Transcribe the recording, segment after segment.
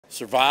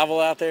survival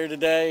out there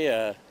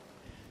today.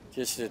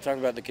 Just to talk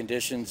about the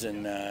conditions,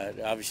 and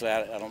obviously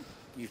I don't.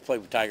 You've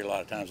played with Tiger a lot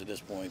of times at this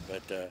point,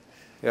 but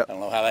yep. I don't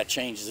know how that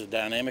changes the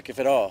dynamic, if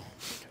at all.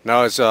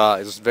 No,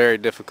 it's very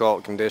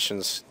difficult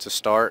conditions to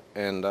start,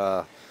 and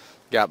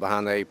got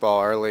behind the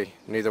 8-ball early.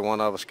 Neither one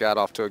of us got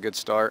off to a good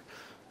start,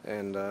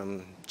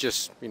 and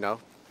just, you know,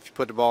 if you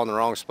put the ball in the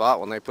wrong spot,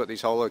 when they put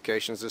these hole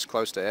locations this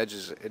close to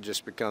edges, it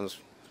just becomes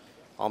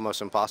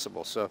almost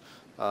impossible. So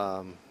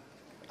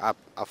I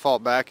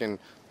fought back, and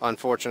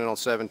unfortunate on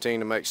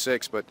 17 to make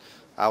 6, but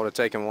I would have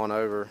taken one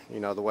over,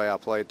 you know, the way I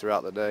played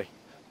throughout the day.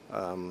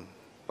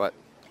 But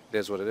it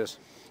is what it is.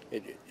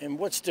 And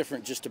what's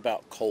different just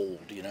about cold,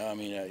 you know? I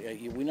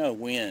mean, we know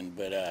wind,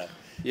 but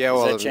yeah,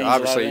 well,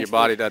 obviously your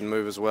body doesn't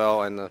move as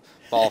well, and the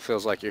ball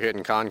feels like you're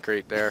hitting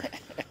concrete there.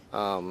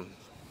 You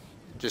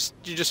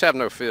just have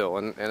no feel,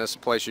 and it's a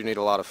place you need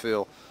a lot of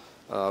feel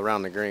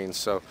around the greens.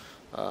 So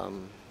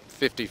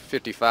 50,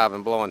 55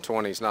 and blowing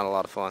 20 is not a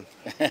lot of fun.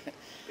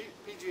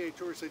 PGA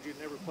Tour said you'd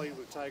never played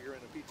with Tiger in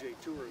a PGA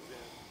Tour event,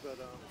 but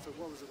so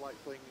what was it like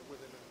playing with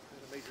him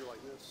in a major like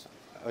this?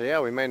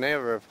 Yeah, we may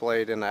never have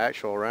played in the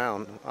actual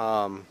round.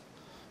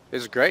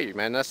 It's great,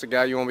 man. That's the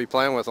guy you want to be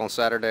playing with on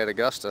Saturday at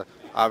Augusta.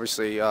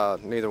 Obviously,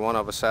 neither one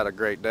of us had a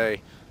great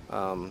day,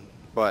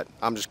 but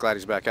I'm just glad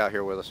he's back out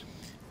here with us.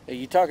 Hey,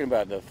 you're talking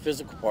about the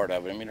physical part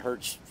of it. I mean, it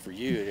hurts for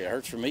you. It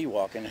hurts for me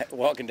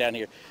walking down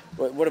here.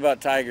 What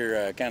about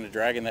Tiger kind of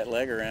dragging that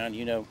leg around?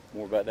 You know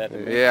more about that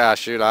than me. Yeah,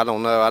 shoot, I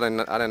don't know. I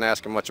didn't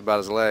ask him much about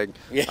his leg.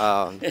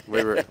 Yeah.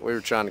 We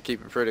were trying to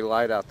keep it pretty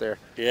light out there.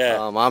 Yeah.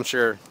 I'm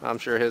sure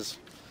his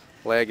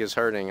leg is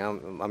hurting.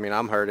 I mean,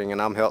 I'm hurting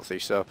and I'm healthy,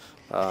 so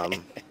I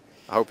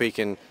hope he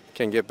can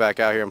get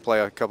back out here and play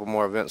a couple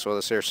more events with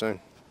us here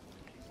soon.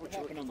 What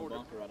happened on the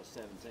bunker out of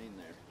 17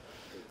 there?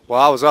 Well,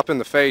 I was up in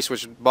the face,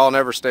 which ball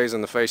never stays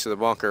in the face of the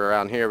bunker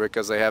around here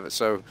because they have it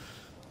so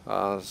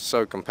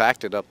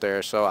compacted up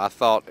there. So I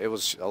thought it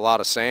was a lot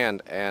of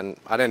sand, and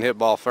I didn't hit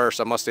ball first.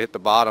 I must have hit the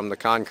bottom, the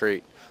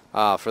concrete,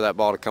 for that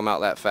ball to come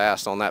out that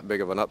fast on that big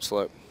of an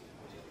upslope.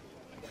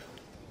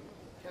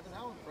 Kevin,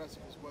 how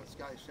impressive is what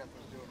Scotty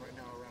Scheffler's doing right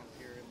now around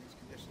here in these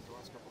conditions the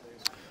last couple of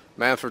days?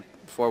 Man,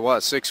 for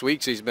what, 6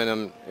 weeks he's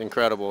been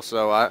incredible.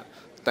 So I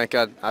think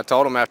I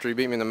told him after he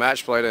beat me in the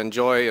match play to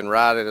enjoy and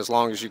ride it as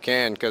long as you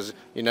can, because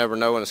you never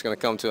know when it's going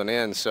to come to an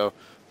end. So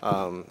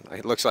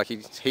it looks like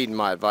he's heeding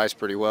my advice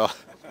pretty well.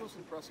 What's most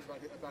impressive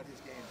about his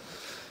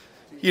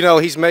game? You know,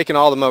 he's making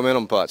all the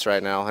momentum putts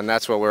right now, and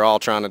that's what we're all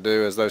trying to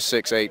do, is those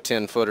 6, 8,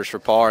 10 footers for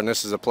par. And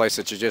this is a place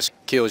that just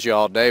kills you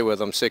all day with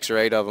them, 6 or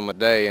 8 of them a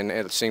day, and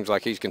it seems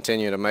like he's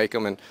continuing to make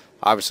them. And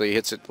obviously he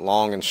hits it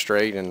long and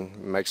straight and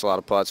makes a lot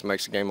of putts,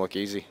 makes the game look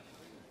easy.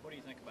 What do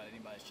you think about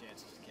anybody's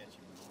chances to catch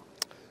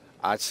him?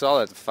 I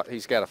saw that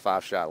he's got a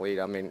 5-shot lead.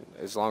 I mean,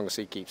 as long as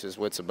he keeps his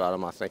wits about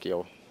him, I think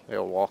he'll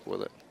walk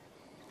with it.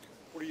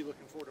 What are you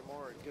looking for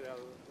tomorrow to get out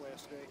of the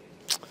last day?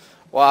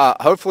 Well,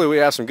 hopefully we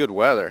have some good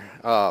weather.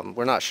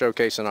 We're not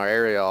showcasing our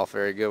area off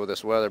very good with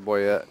this weather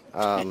boy yet.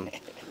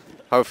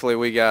 Hopefully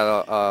we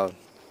got a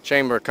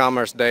Chamber of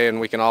Commerce day and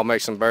we can all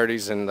make some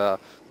birdies, and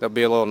they'll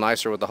be a little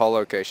nicer with the hole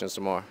locations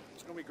tomorrow.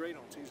 It's going to be great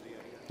on Tuesday.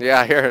 Yeah,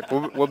 I hear it.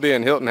 We'll be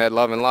in Hilton Head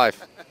loving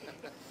life.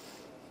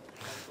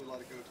 A lot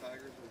of go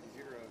Tigers, or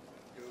you hear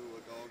go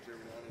dogs every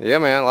now and then. Yeah,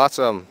 man, lots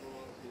of them.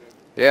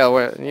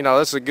 Yeah, you know,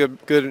 this is a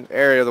good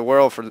area of the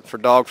world for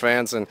dog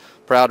fans, and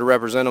proud to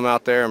represent them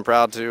out there, and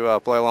proud to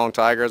play along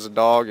Tiger as a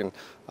dog, and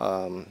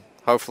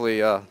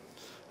hopefully I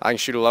can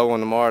shoot a low one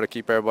tomorrow to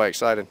keep everybody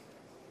excited.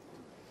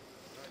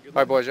 All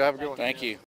right, boys, you have a good one. Thank you.